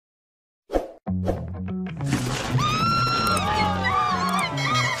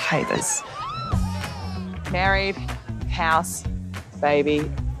hate this. Married, house, baby,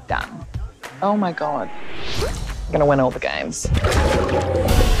 done. Oh my God. I'm gonna win all the games.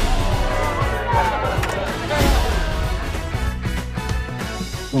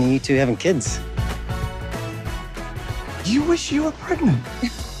 When are you two having kids? You wish you were pregnant?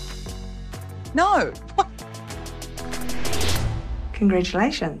 No.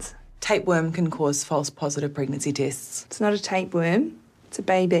 Congratulations. Tapeworm can cause false positive pregnancy tests. It's not a tapeworm, it's a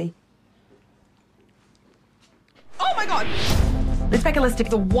baby. Oh my God! Let's make a list of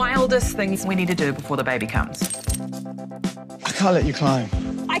the wildest things we need to do before the baby comes. I can't let you climb.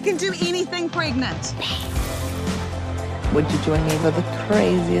 I can do anything pregnant. Would you join me for the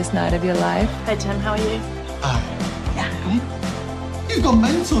craziest night of your life? Hey Tim, how are you? You've gone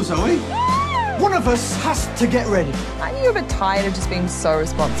mental, Zoe. One of us has to get ready. Aren't you a bit tired of just being so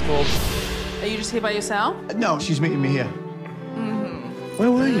responsible? Are you just here by yourself? No, she's meeting me here. Where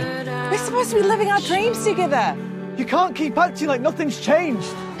were you? We're supposed to be living our dreams together. You can't keep acting like nothing's changed.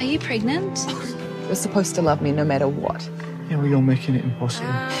 Are you pregnant? You're supposed to love me no matter what. Yeah, well, you're making it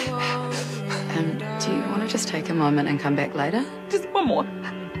impossible. Do you want to just take a moment and come back later? Just one more.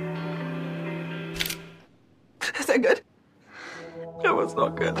 Is that good? No, it's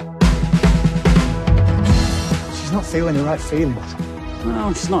not good. She's not feeling the right feelings.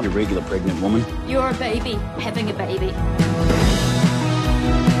 No, she's not a regular pregnant woman. You're a baby, having a baby.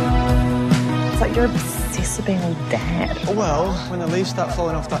 It's like you're obsessed with being a dad. Well, when the leaves start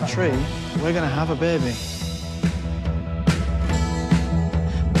falling off that tree, we're gonna have a baby.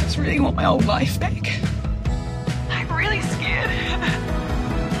 I just really want my old life back. I'm really scared.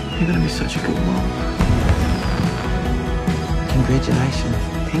 You're gonna be such a good mom. Congratulations.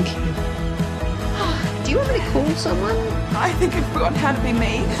 Thank you. Do you want me to call someone? I think I've forgotten how to be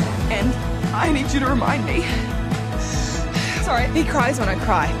me, and I need you to remind me. Sorry, he cries when I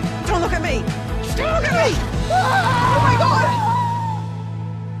cry. Don't look at me. Just don't look at me.